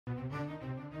You're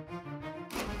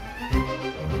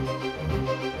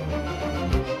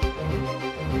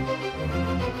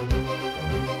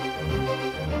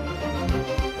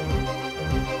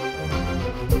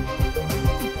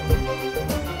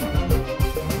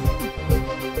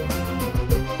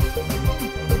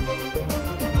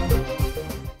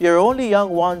only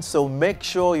young once, so make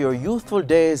sure your youthful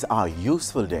days are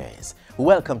useful days.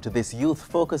 Welcome to this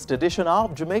youth-focused edition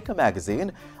of Jamaica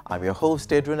Magazine. I'm your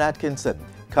host, Adrian Atkinson.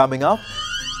 Coming up...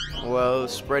 Well,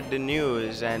 spread the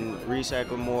news and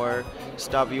recycle more.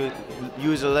 Stop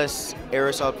use less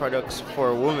aerosol products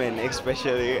for women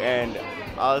especially, and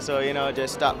also,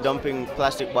 just stop dumping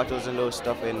plastic bottles and those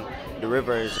stuff in the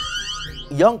rivers.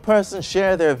 Young persons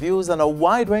share their views on a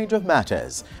wide range of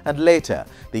matters. And later,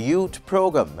 the youth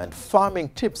program and farming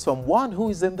tips from one who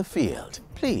is in the field.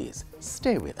 Please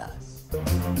stay with us.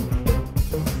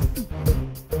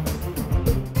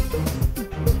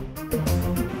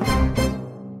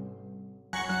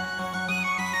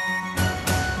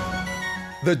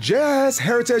 The JIS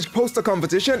Heritage Poster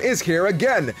Competition is here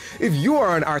again. If you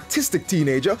are an artistic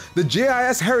teenager, the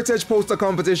JIS Heritage Poster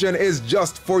Competition is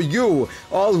just for you.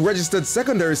 All registered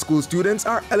secondary school students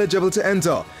are eligible to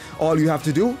enter. All you have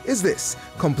to do is this: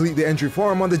 complete the entry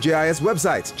form on the JIS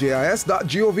website,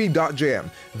 jis.gov.jm.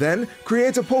 Then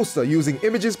create a poster using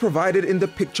images provided in the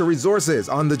picture resources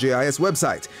on the JIS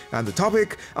website. And the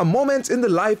topic: a moment in the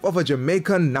life of a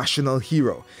Jamaican national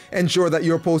hero. Ensure that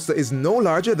your poster is no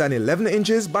larger than 11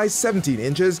 inches by 17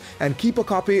 inches and keep a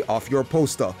copy of your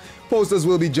poster. Posters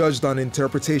will be judged on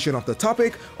interpretation of the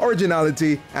topic,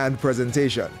 originality, and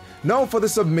presentation. Now for the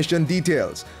submission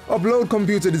details. Upload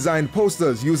computer-designed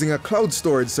posters using a cloud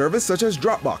storage service such as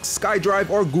Dropbox, SkyDrive,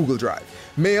 or Google Drive.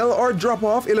 Mail or drop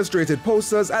off illustrated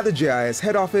posters at the JIS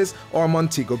head office or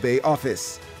Montego Bay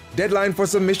office. Deadline for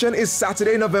submission is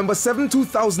Saturday, November 7,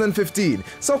 2015.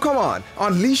 So come on,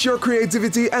 unleash your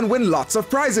creativity and win lots of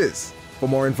prizes. For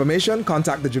more information,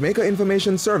 contact the Jamaica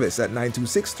Information Service at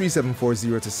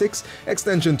 926-374-026,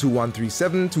 extension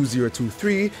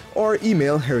 2137-2023, or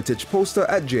email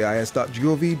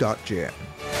heritageposter@jis.gov.jm.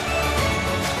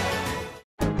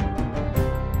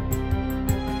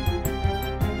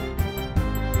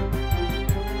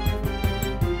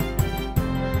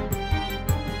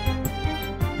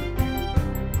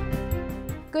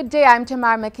 Good day, I'm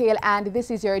Tamar McHale and this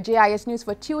is your JIS News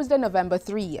for Tuesday, November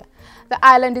 3. The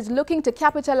island is looking to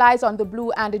capitalize on the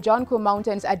Blue and John Crow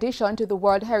Mountains addition to the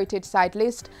World Heritage Site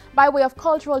list by way of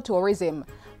cultural tourism.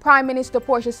 Prime Minister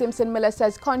Portia Simpson Miller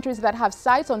says countries that have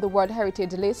sites on the World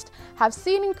Heritage list have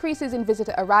seen increases in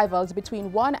visitor arrivals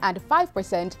between 1% and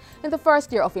 5% in the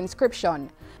first year of inscription.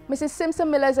 Mrs.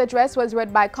 Simpson Miller's address was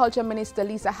read by Culture Minister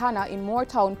Lisa Hanna in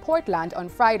Moortown, Portland on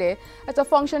Friday at a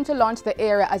function to launch the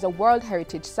area as a World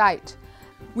Heritage Site.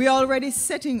 We are already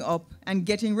setting up and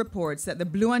getting reports that the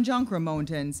Blue and John Crow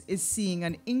Mountains is seeing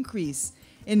an increase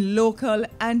in local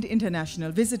and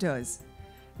international visitors.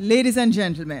 Ladies and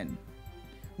gentlemen,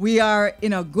 we are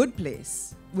in a good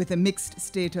place with a mixed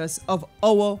status of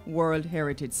our World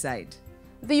Heritage Site.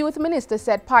 The Youth Minister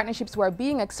said partnerships were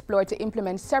being explored to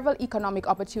implement several economic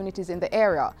opportunities in the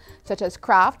area, such as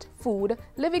craft, food,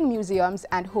 living museums,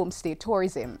 and homestay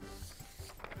tourism.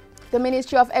 The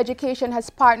Ministry of Education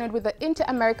has partnered with the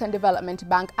Inter-American Development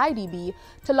Bank, IDB,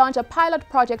 to launch a pilot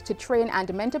project to train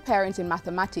and mentor parents in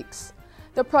mathematics.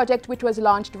 The project, which was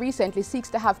launched recently, seeks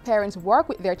to have parents work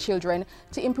with their children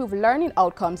to improve learning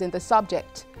outcomes in the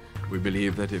subject. We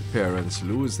believe that if parents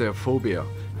lose their phobia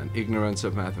and ignorance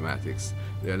of mathematics,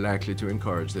 they are likely to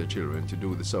encourage their children to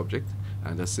do the subject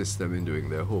and assist them in doing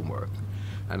their homework.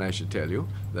 And I should tell you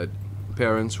that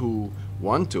parents who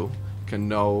want to can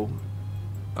now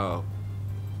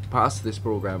pass this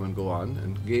program and go on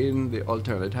and gain the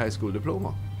alternate high school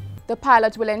diploma. The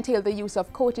pilot will entail the use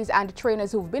of coaches and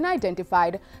trainers who've been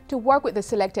identified to work with the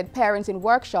selected parents in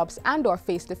workshops and/or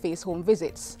face-to-face home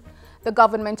visits. The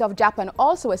government of Japan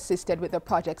also assisted with the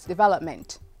project's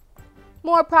development.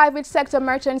 More private sector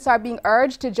merchants are being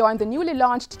urged to join the newly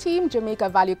launched Team Jamaica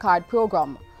Value Card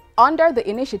program. Under the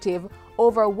initiative,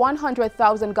 over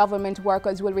 100,000 government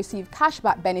workers will receive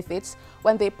cashback benefits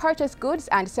when they purchase goods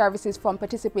and services from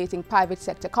participating private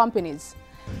sector companies.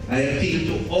 I appeal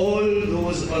to all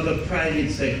those other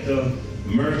private sector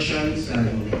merchants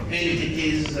and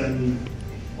entities and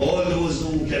all those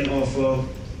who can offer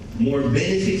more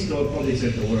benefits to our public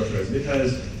sector workers,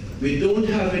 because we don't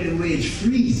have any wage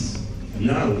freeze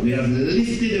now. We have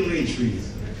lifted the wage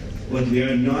freeze, but we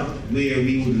are not where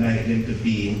we would like them to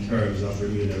be in terms of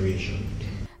remuneration.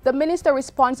 The minister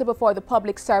responsible for the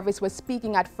public service was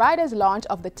speaking at Friday's launch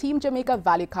of the Team Jamaica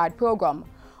Value Card program.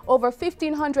 Over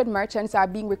 1,500 merchants are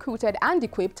being recruited and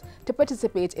equipped to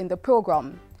participate in the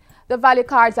program. The value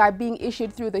cards are being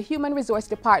issued through the human resource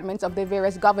departments of the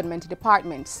various government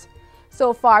departments.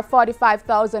 So far,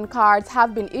 45,000 cards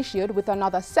have been issued, with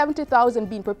another 70,000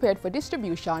 being prepared for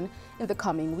distribution in the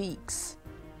coming weeks.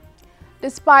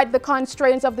 Despite the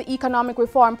constraints of the economic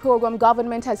reform program,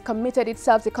 government has committed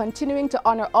itself to continuing to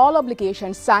honor all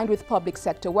obligations signed with public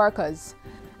sector workers.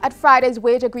 At Friday's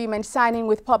wage agreement signing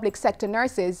with public sector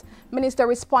nurses, Minister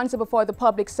responsible for the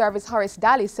public service Horace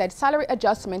Daly said salary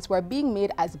adjustments were being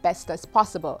made as best as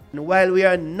possible. And while we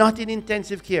are not in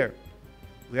intensive care,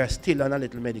 we are still on a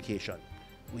little medication.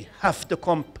 We have to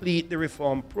complete the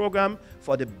reform program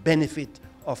for the benefit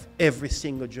of every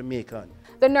single Jamaican.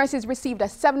 The nurses received a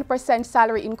 7%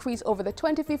 salary increase over the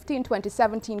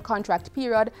 2015-2017 contract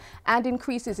period and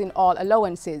increases in all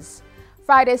allowances.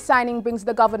 Friday's signing brings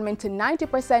the government to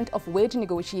 90% of wage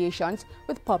negotiations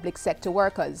with public sector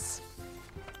workers.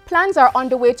 Plans are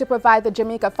underway to provide the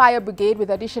Jamaica Fire Brigade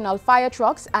with additional fire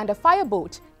trucks and a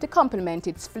fireboat to complement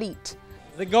its fleet.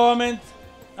 The government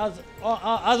has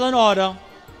on order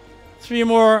 3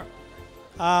 more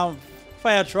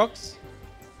fire trucks.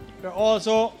 We're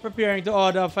also preparing to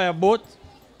order a fireboat,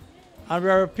 and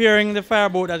we're repairing the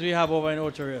fireboat that we have over in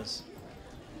Ocho.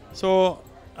 So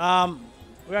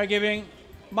we are giving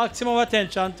maximum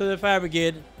attention to the fire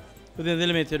brigade within the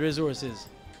limited resources.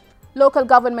 Local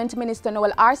Government Minister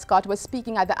Noel R. Scott was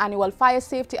speaking at the annual Fire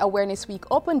Safety Awareness Week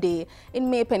Open Day in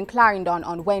Maypen, Clarendon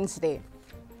on Wednesday.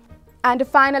 And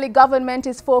finally, government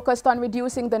is focused on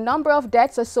reducing the number of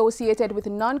deaths associated with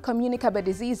non-communicable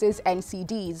diseases,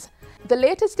 NCDs. The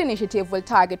latest initiative will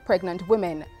target pregnant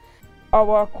women.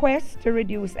 Our quest to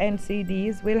reduce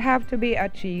NCDs will have to be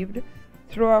achieved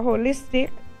through a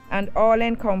holistic and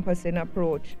all-encompassing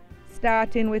approach,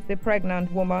 starting with the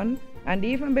pregnant woman and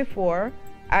even before,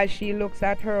 as she looks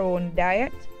at her own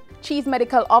diet. Chief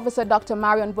Medical Officer Dr.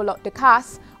 Marion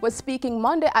Bullock-DeCass was speaking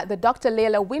Monday at the Dr.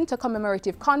 Layla Winter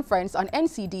Commemorative Conference on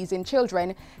NCDs in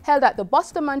Children held at the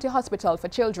Bustamante Hospital for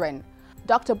Children.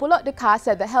 Dr. Bullock-DeCass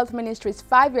said the Health Ministry's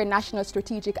 5-year National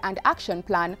Strategic and Action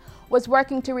Plan was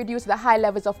working to reduce the high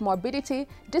levels of morbidity,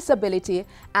 disability,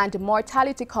 and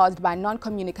mortality caused by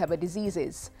non-communicable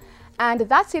diseases. And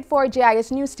that's it for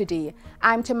JIS News today.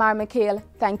 I'm Tamar McHale.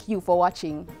 Thank you for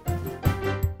watching.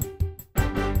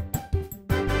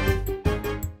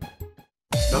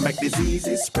 Don't make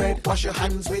diseases spread. Wash your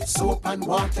hands with soap and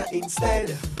water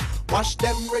instead. Wash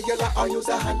them regular or use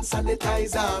a hand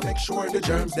sanitizer. Make sure the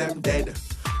germs them dead.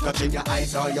 Touching your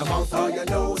eyes or your mouth or your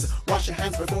nose. Wash your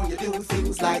hands before you do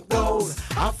things like those.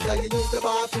 After you use the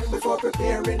bathroom before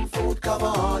preparing food, come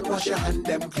on, wash your hand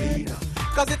them clean.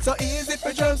 Cause it's so easy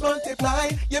for germs multiply.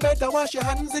 You better wash your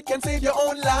hands, it can save your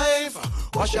own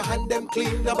life. Wash your hand them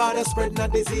clean, nobody spread no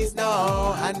disease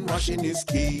now. Hand washing is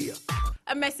key.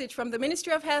 A message from the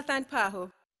Ministry of Health and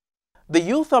PAHO. The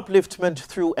Youth Upliftment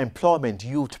Through Employment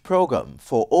Youth Program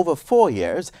for over 4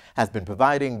 years has been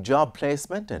providing job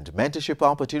placement and mentorship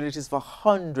opportunities for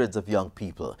hundreds of young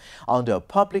people under a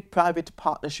public-private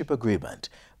partnership agreement.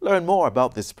 Learn more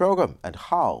about this program and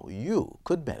how you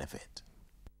could benefit.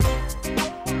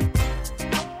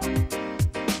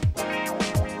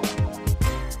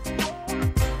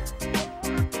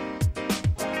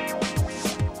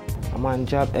 I'm on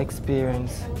job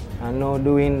experience, and now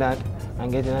doing that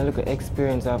and getting a little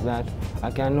experience of that, I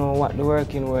can know what the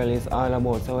working world is all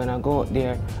about. So when I go out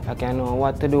there, I can know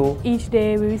what to do. Each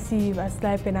day we receive a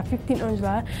stipend of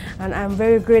 $1,500, and I'm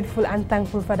very grateful and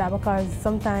thankful for that, because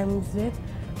sometimes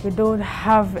we don't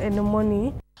have any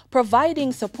money.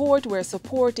 Providing support where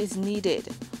support is needed.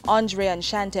 Andre and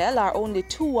Chantel are only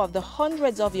 2 of the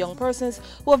hundreds of young persons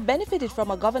who have benefited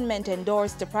from a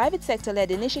government-endorsed private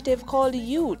sector-led initiative called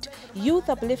Youth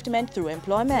Upliftment Through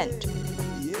Employment.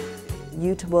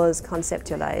 Youth was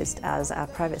conceptualized as a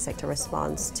private sector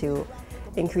response to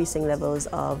increasing levels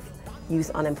of youth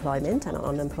unemployment and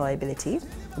unemployability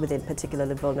within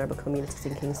particularly vulnerable communities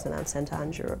in Kingston and St.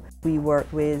 Andrew. We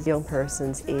work with young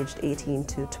persons aged 18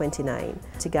 to 29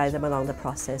 to guide them along the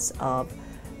process of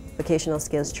vocational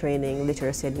skills training,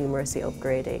 literacy and numeracy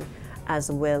upgrading,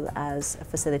 as well as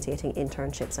facilitating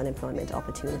internships and employment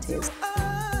opportunities.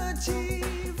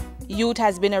 Youth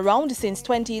has been around since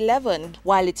 2011.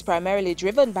 While it's primarily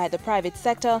driven by the private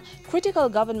sector, critical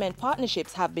government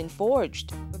partnerships have been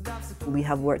forged. We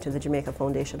have worked with the Jamaica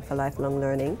Foundation for Lifelong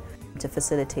Learning to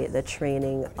facilitate the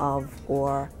training of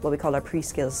what we call our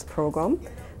pre-skills program.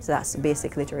 So that's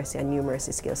basic literacy and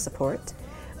numeracy skills support.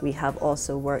 We have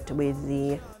also worked with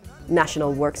the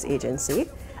National Works Agency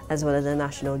as well as the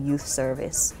National Youth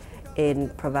Service in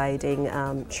providing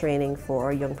training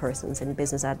for young persons in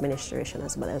business administration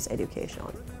as well as education.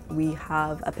 We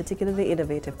have a particularly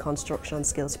innovative construction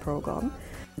skills program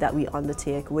that we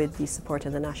undertake with the support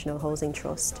of the National Housing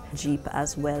Trust, JEEP,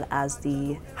 as well as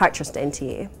the Heart Trust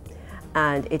NTA.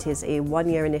 And it is a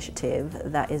one-year initiative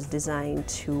that is designed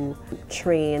to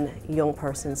train young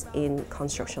persons in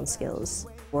construction skills.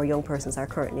 Our young persons are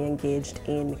currently engaged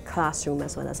in classroom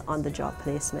as well as on-the-job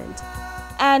placement.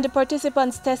 And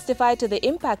participants testify to the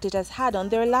impact it has had on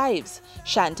their lives.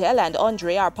 Chantel and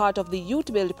Andre are part of the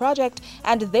Youth Build project,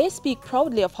 and they speak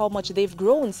proudly of how much they've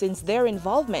grown since their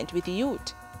involvement with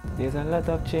youth. There's a lot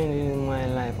of changes in my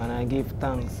life, and I give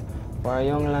thanks for a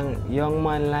young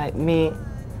man like me.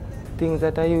 Things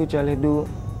that I usually do,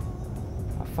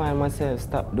 I find myself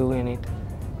stop doing it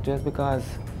just because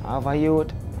I have a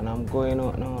youth and I'm going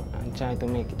out now and trying to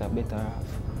make it a better off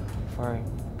for him.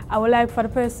 I would like for the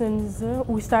persons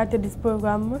who started this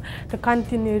program to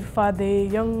continue it for the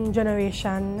young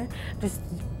generation, just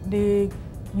the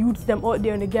youths them out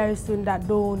there in the garrison that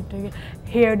don't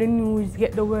hear the news,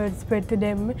 get the word spread to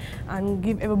them, and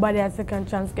give everybody a second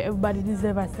chance, because everybody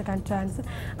deserves a second chance,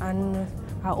 and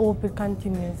I hope it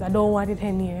continues. I don't want it to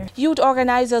end here. Youth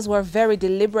organizers were very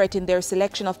deliberate in their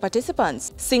selection of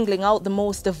participants, singling out the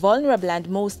most vulnerable and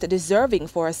most deserving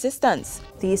for assistance.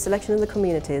 The selection of the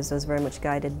communities was very much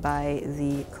guided by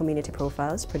the community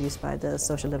profiles produced by the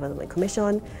Social Development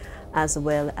Commission, as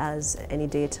well as any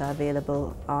data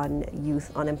available on youth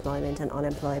unemployment and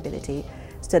unemployability,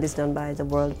 studies done by the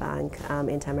World Bank,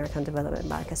 Inter-American Development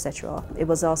Bank, etc. It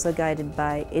was also guided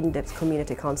by in-depth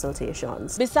community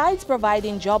consultations. Besides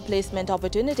providing job placement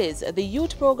opportunities, the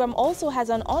youth program also has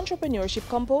an entrepreneurship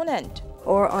component.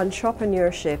 Our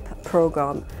entrepreneurship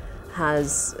program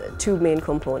has two main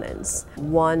components.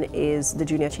 One is the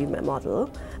Junior Achievement Model,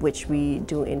 which we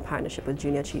do in partnership with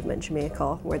Junior Achievement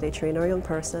Jamaica, where they train our young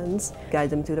persons, guide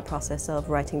them through the process of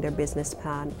writing their business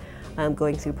plan,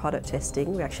 going through product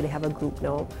testing. We actually have a group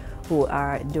now who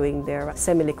are doing their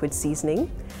semi-liquid seasoning.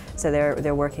 So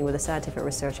they're working with the Scientific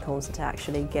Research Council to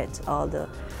actually get all the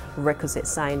requisite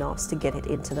sign-offs to get it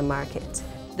into the market.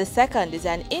 The second is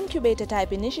an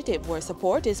incubator-type initiative where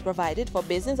support is provided for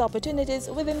business opportunities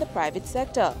within the private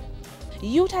sector.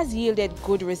 Youth has yielded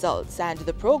good results, and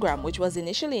the program, which was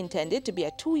initially intended to be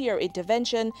a 2-year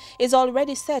intervention, is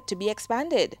already set to be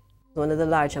expanded. One of the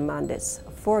larger mandates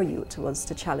for youth was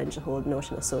to challenge the whole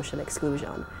notion of social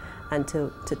exclusion and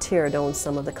to tear down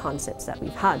some of the concepts that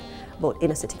we've had about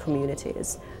inner city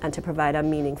communities, and to provide a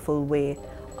meaningful way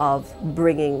of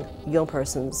bringing young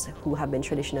persons who have been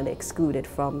traditionally excluded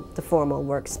from the formal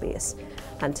workspace,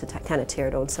 and to kind of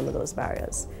tear down some of those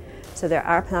barriers. So there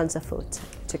are plans afoot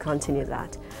to continue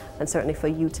that, and certainly for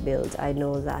Youth Build, I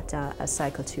know that a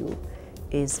cycle 2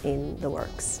 is in the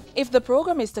works. If the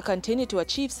program is to continue to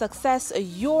achieve success,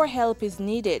 your help is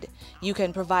needed. You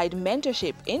can provide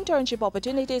mentorship, internship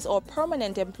opportunities, or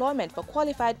permanent employment for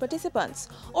qualified participants,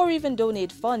 or even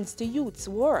donate funds to youth's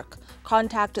work.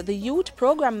 Contact the Youth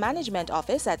Program Management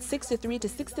Office at 63 to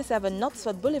 67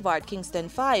 Knutsford Boulevard, Kingston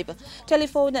 5,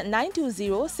 telephone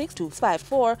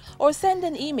 920-6254, or send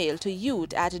an email to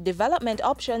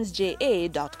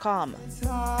youth@developmentoptionsja.com.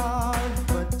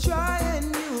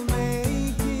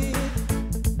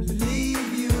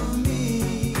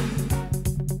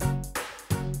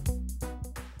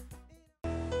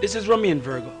 This is Romain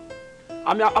Virgo.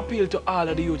 I'm here to appeal to all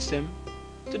of the youths them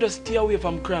to just stay away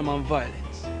from crime and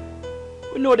violence.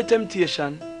 We know the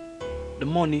temptation, the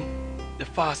money, the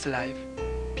fast life.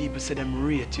 People say them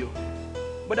rate you,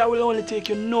 but that will only take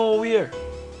you nowhere.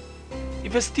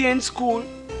 If you stay in school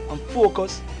and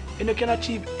focus, then you can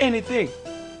achieve anything.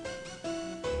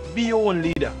 Be your own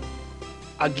leader.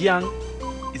 A gang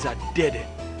is a dead end.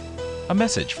 A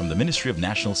message from the Ministry of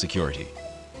National Security.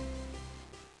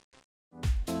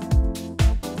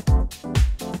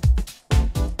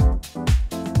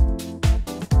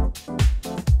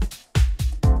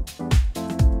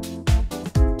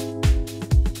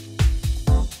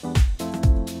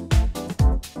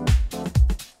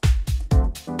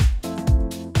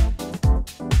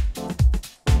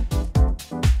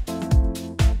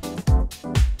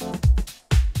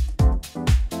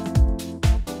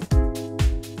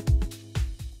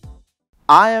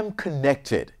 I Am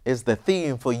Connected is the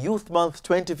theme for Youth Month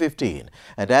 2015,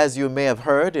 and as you may have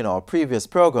heard in our previous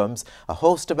programs, a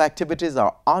host of activities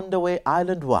are underway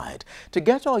island-wide to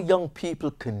get our young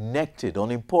people connected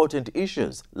on important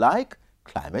issues like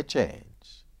climate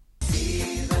change.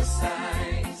 See the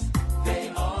signs,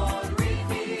 they all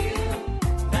reveal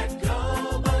that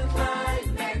global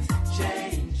climate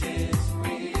change is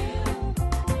real.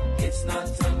 It's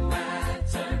not a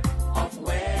matter of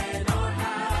when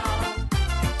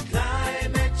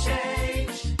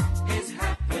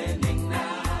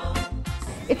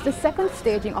It's the second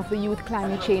staging of the Youth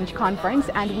Climate Change Conference,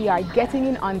 and we are getting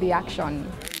in on the action.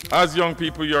 As young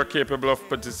people, you are capable of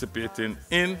participating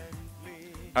in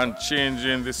and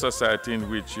changing the society in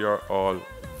which you are all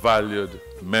valued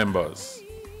members.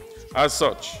 As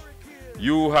such,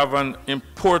 you have an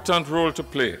important role to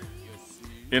play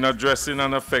in addressing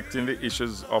and affecting the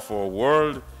issues of our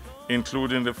world,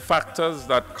 including the factors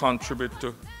that contribute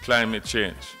to climate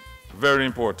change. Very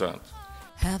important.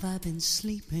 Have I been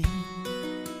sleeping?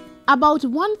 About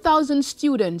 1,000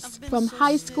 students from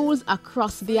high schools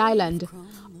across the island,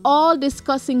 all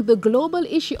discussing the global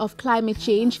issue of climate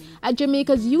change at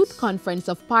Jamaica's Youth Conference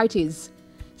of Parties.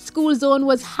 School Zone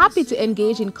was happy to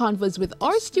engage in converse with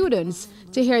our students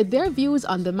to hear their views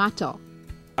on the matter.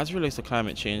 As it relates to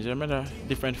climate change, there are many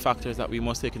different factors that we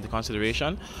must take into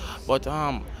consideration, but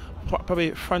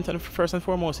probably first and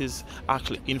foremost is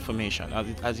actually information.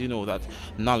 As you know, that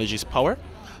knowledge is power.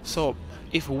 So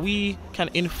if we can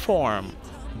inform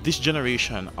this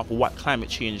generation of what climate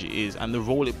change is and the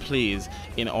role it plays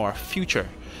in our future,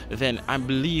 then I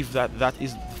believe that that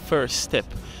is the first step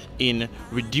in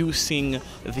reducing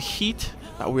the heat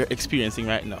that we're experiencing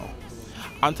right now.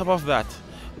 On top of that,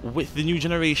 with the new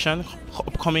generation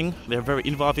upcoming, they're very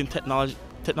involved in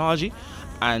technology,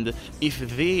 and if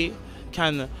they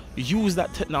can use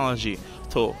that technology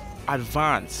to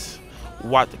advance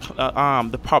what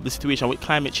the situation with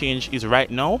climate change is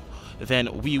right now, then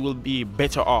we will be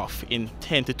better off in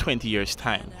 10 to 20 years'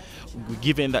 time,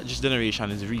 given that this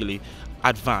generation is really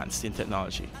advanced in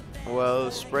technology. Well,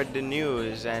 spread the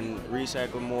news and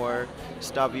recycle more,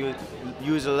 stop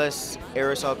use less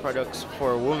aerosol products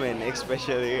for women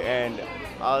especially, and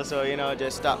also,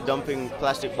 just stop dumping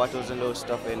plastic bottles and those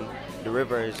stuff in the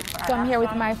rivers. So I'm here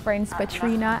with my friends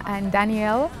Petrina and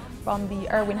Danielle from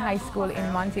the Irwin High School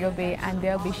in Montego Bay, and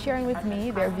they'll be sharing with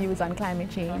me their views on climate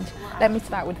change. Let me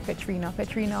start with Petrina.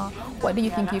 Petrina, what do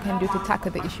you think you can do to tackle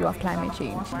the issue of climate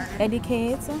change?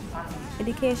 Educate.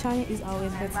 Education is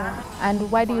always better.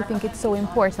 And why do you think it's so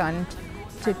important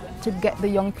to get the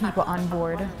young people on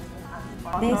board?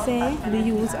 They say the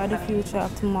youth are the future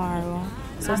of tomorrow.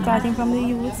 So starting from the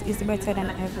youth is better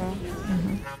than ever.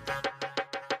 Mm-hmm.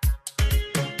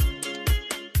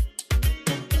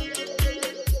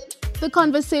 The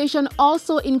conversation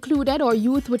also included our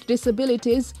youth with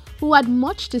disabilities who had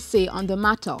much to say on the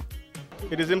matter.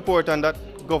 It is important that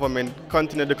government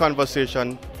continue the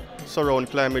conversation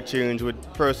surround climate change with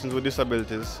persons with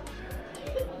disabilities,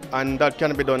 and that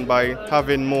can be done by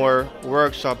having more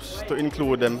workshops to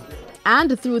include them.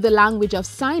 And through the language of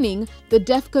signing, the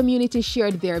deaf community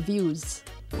shared their views.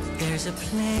 There's a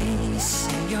place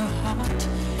in your heart,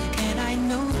 and I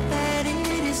know that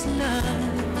it is love.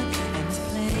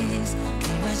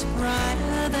 Much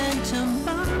brighter than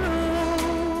tomorrow,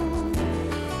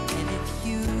 and if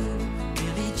you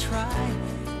really try,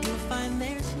 you'll find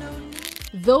there's no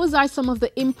need. Those are some of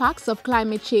the impacts of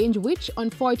climate change which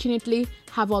unfortunately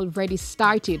have already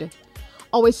started.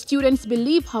 Our students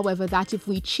believe, however, that if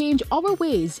we change our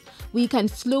ways, we can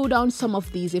slow down some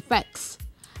of these effects.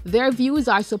 Their views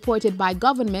are supported by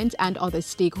government and other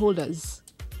stakeholders.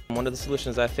 One of the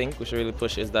solutions I think we should really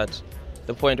push is that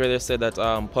the point where they said that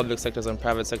public sectors and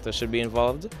private sectors should be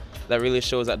involved, that really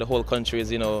shows that the whole country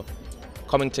is,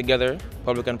 coming together,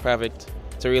 public and private,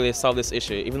 to really solve this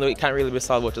issue, even though it can't really be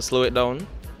solved, but to slow it down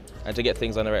and to get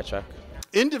things on the right track.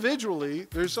 Individually,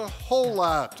 there's a whole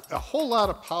lot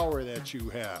of power that you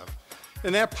have.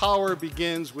 And that power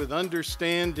begins with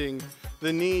understanding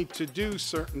the need to do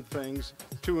certain things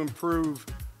to improve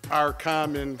our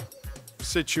common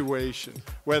situation,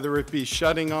 whether it be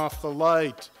shutting off the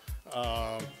light,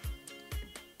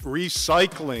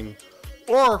 recycling,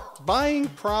 or buying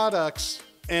products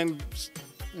and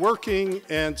working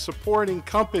and supporting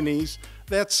companies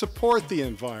that support the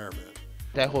environment.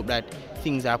 I hope that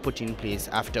things are put in place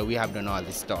after we have done all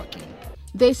this talking.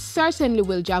 They certainly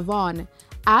will, Javon,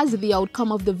 as the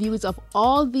outcome of the views of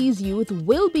all these youth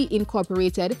will be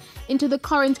incorporated into the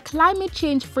current climate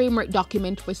change framework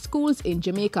document for schools in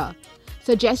Jamaica.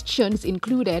 Suggestions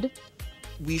included: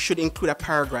 we should include a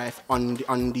paragraph on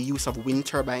the use of wind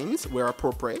turbines where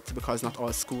appropriate, because not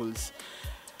all schools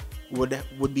would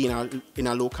be in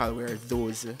a local where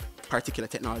those particular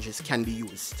technologies can be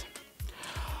used.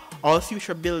 All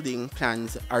future building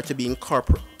plans are to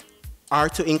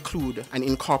include and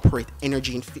incorporate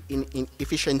energy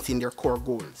efficiency in their core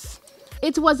goals.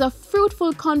 It was a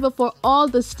fruitful convo for all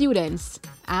the students,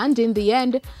 and in the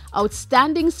end,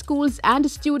 outstanding schools and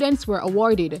students were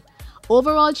awarded.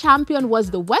 Overall champion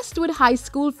was the Westwood High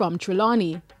School from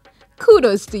Trelawney.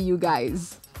 Kudos to you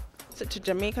guys. So to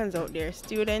Jamaicans out there,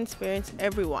 students, parents,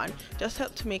 everyone, just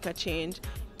help to make a change.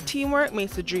 teamwork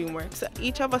makes the dream work. So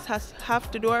each of us have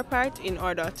to do our part in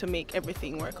order to make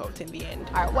everything work out in the end.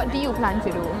 All right, what do you plan to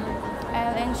do?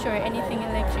 I'll ensure anything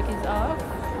electric is off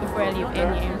before I leave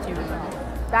any empty room.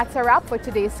 That's a wrap for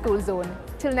today's School Zone.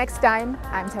 Till next time,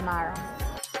 I'm Tamara.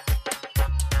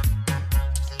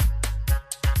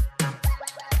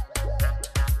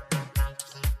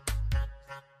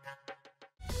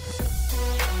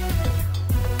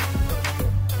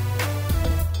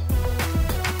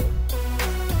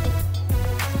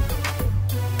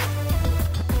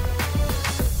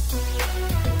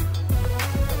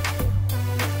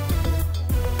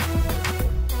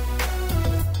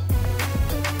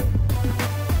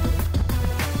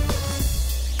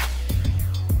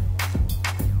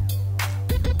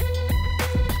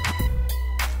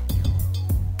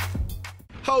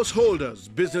 Householders,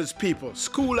 business people,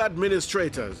 school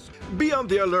administrators, be on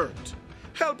the alert.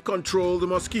 Help control the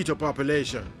mosquito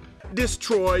population.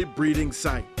 Destroy breeding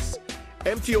sites.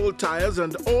 Empty old tires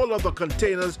and all other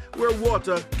containers where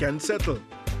water can settle.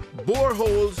 Bore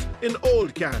holes in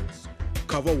old cans.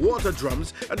 Cover water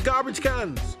drums and garbage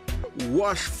cans.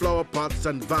 Wash flower pots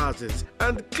and vases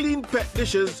and clean pet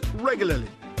dishes regularly.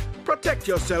 Protect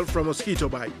yourself from mosquito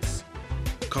bites.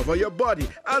 Cover your body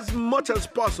as much as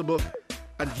possible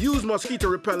and use mosquito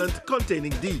repellent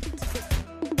containing DEET.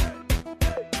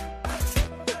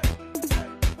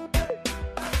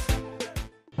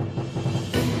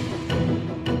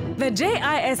 The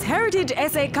JIS Heritage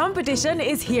Essay Competition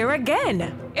is here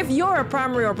again. If you're a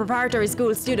primary or preparatory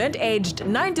school student aged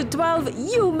 9 to 12,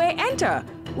 you may enter.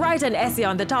 Write an essay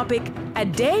on the topic, A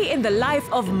Day in the Life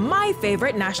of My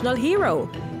Favorite National Hero.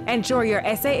 Ensure your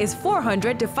essay is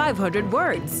 400 to 500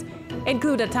 words.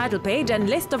 Include a title page and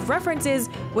list of references,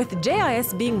 with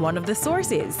JIS being one of the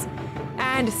sources.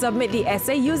 And submit the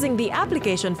essay using the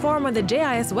application form on the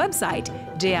JIS website,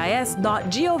 jis.gov.jm.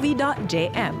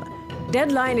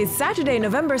 Deadline is Saturday,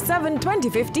 November 7,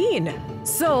 2015.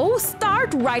 So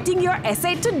start writing your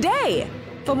essay today!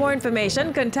 For more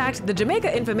information, contact the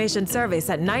Jamaica Information Service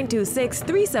at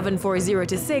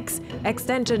 926-374026,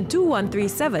 extension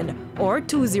 2137 or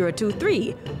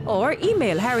 2023, or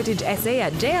email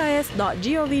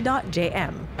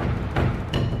heritageessay@jis.gov.jm.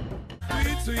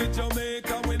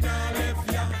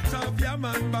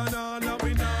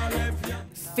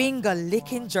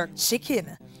 Finger-licking jerk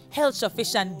chicken, Helsha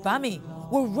fish and bami,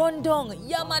 with rundown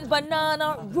yam and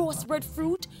banana, roast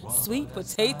breadfruit, sweet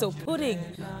potato pudding.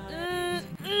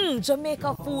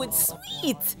 Jamaica food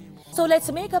sweet. So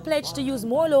let's make a pledge to use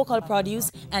more local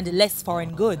produce and less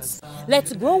foreign goods.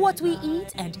 Let's grow what we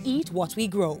eat and eat what we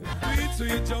grow.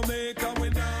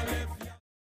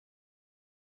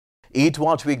 Eat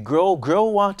what we grow, grow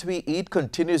what we eat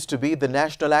continues to be the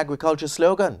national agriculture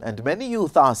slogan, and many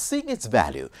youth are seeing its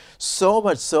value, so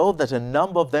much so that a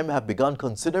number of them have begun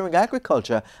considering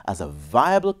agriculture as a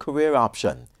viable career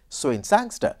option. Swain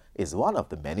Sangster is one of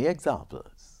the many examples.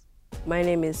 My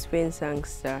name is Swain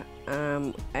Sangster.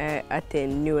 I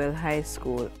attend Newell High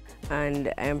School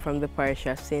and I'm from the parish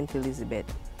of St. Elizabeth.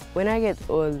 When I get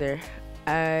older,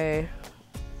 I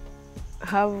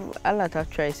have a lot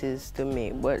of choices to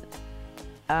make, but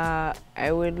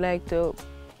I would like to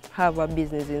have a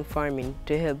business in farming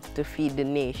to help to feed the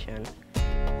nation.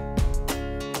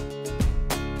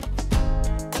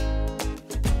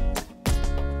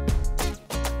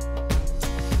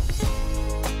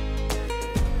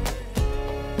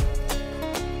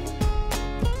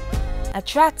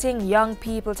 Attracting young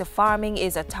people to farming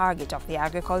is a target of the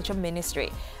Agriculture Ministry,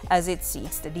 as it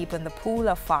seeks to deepen the pool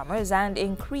of farmers and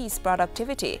increase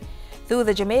productivity. Through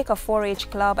the Jamaica 4-H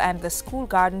Club and the School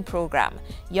Garden Program,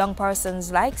 young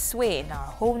persons like Swain are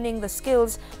honing the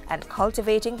skills and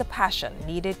cultivating the passion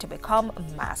needed to become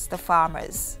master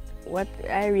farmers. What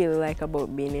I really like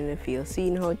about being in the field,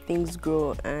 seeing how things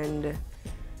grow and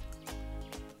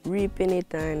reaping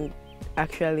it, and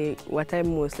actually what I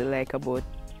mostly like about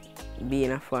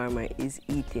being a farmer is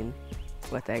eating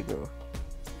what I grow.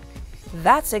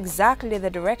 That's exactly the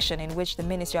direction in which the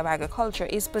Ministry of Agriculture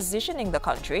is positioning the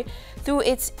country through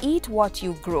its Eat What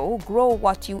You Grow, Grow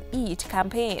What You Eat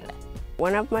campaign.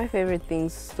 One of my favorite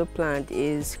things to plant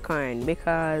is corn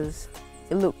because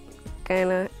it looks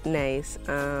kind of nice.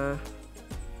 It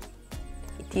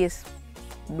tastes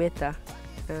better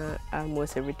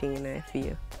almost everything in I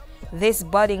feel. This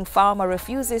budding farmer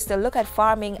refuses to look at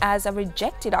farming as a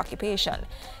rejected occupation.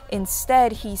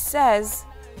 Instead, he says,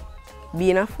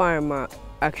 being a farmer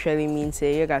actually means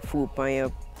you got food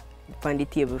on the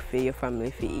table for your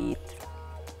family to eat.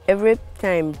 Every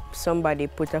time somebody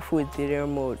put a food in their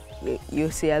mouth, you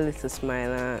see a little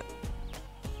smile and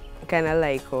kind of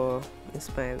like how you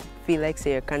smile. Feel like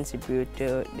say you contribute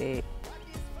to the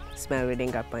smile with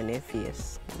them up on their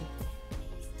face.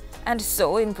 And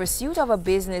so, in pursuit of a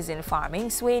business in farming,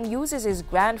 Swain uses his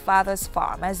grandfather's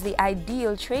farm as the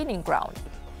ideal training ground.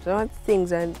 Some of the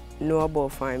things I know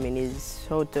about farming is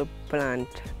how to plant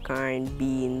corn,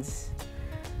 beans,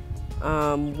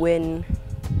 when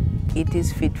it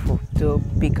is fit to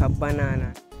pick up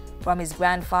banana. From his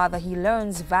grandfather, he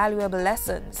learns valuable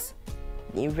lessons.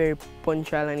 He's very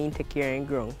punctual and he take care of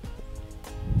ground.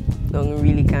 So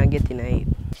really can't get in it.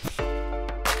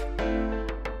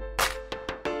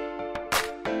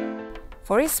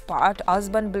 For his part,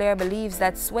 husband Blair believes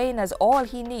that Swain has all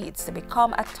he needs to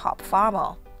become a top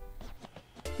farmer.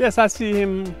 Yes, I see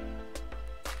him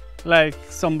like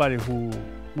somebody who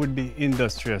would be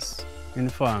industrious in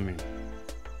farming.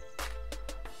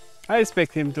 I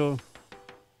expect him to,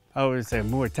 I would say,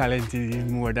 more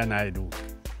talented more than I do.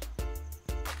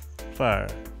 For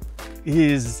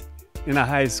he is in a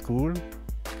high school,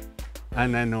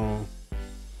 and I know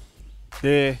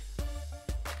the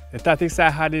tactics I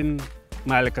had in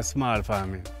my like a small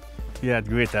farming, he had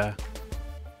greater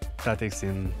tactics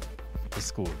in the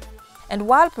school. And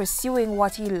while pursuing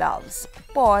what he loves,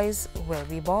 boys will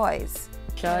be boys.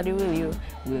 Shawty, will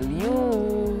you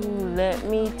let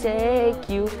me take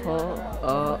you home?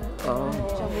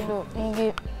 Trouble though, he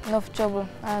give enough trouble,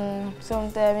 and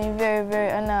sometimes he very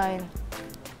annoying.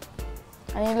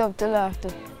 And he love to laugh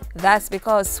too. That's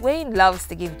because Swain loves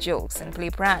to give jokes and play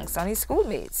pranks on his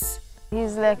schoolmates.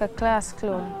 He's like a class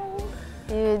clown.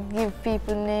 He would give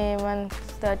people names and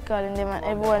start calling them and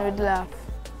everyone would laugh.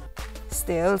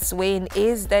 Still, Swain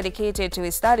is dedicated to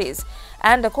his studies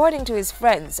and, according to his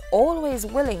friends, always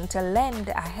willing to lend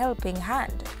a helping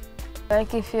hand.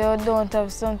 Like if you don't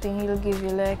have something, he'll give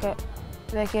you like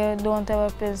you don't have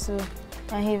a pencil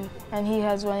and he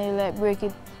has one, he'll like break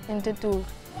it into two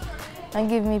and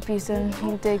give me peace and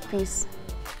he'll take peace.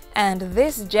 And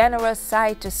this generous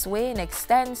side to Swain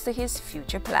extends to his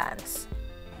future plans.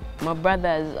 My brother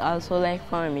is also like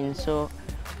farming, so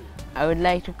I would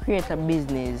like to create a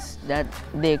business that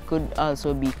they could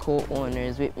also be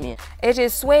co-owners with me. It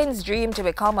is Swain's dream to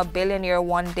become a billionaire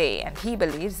one day, and he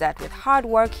believes that with hard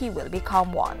work he will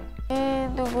become one. He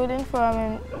do good in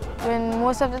farming.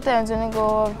 Most of the times when he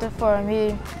go out to farm,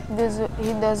 he does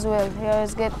well. He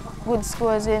always get good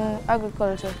scores in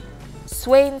agriculture.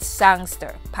 Swain's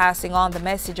songster, passing on the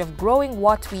message of growing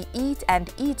what we eat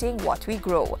and eating what we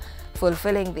grow,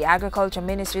 fulfilling the Agriculture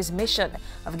Ministry's mission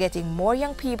of getting more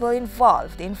young people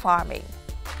involved in farming.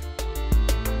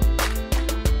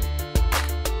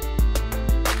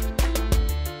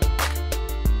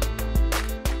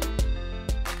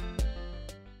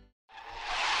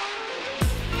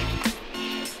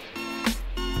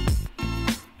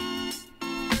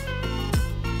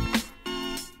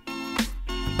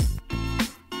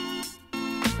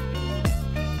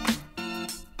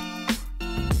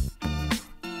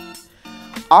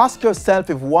 Ask yourself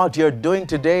if what you're doing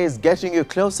today is getting you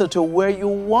closer to where you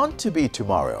want to be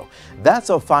tomorrow. That's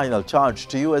our final charge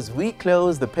to you as we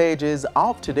close the pages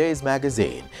of today's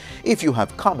magazine. If you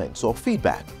have comments or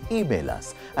feedback, email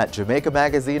us at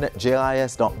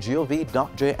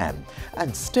jamaicamagazine@jis.gov.jm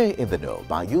and stay in the know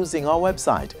by using our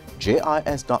website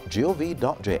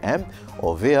jis.gov.jm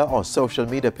or via our social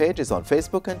media pages on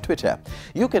Facebook and Twitter.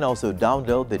 You can also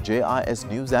download the JIS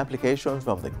News application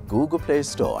from the Google Play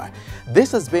Store.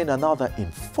 This has been another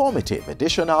informative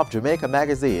edition of Jamaica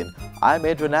Magazine. I'm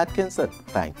Adrian Atkinson.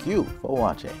 Thank you for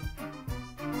watching.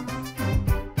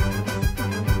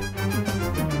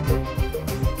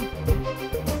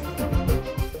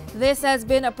 This has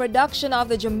been a production of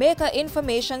the Jamaica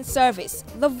Information Service,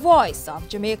 the voice of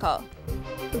Jamaica.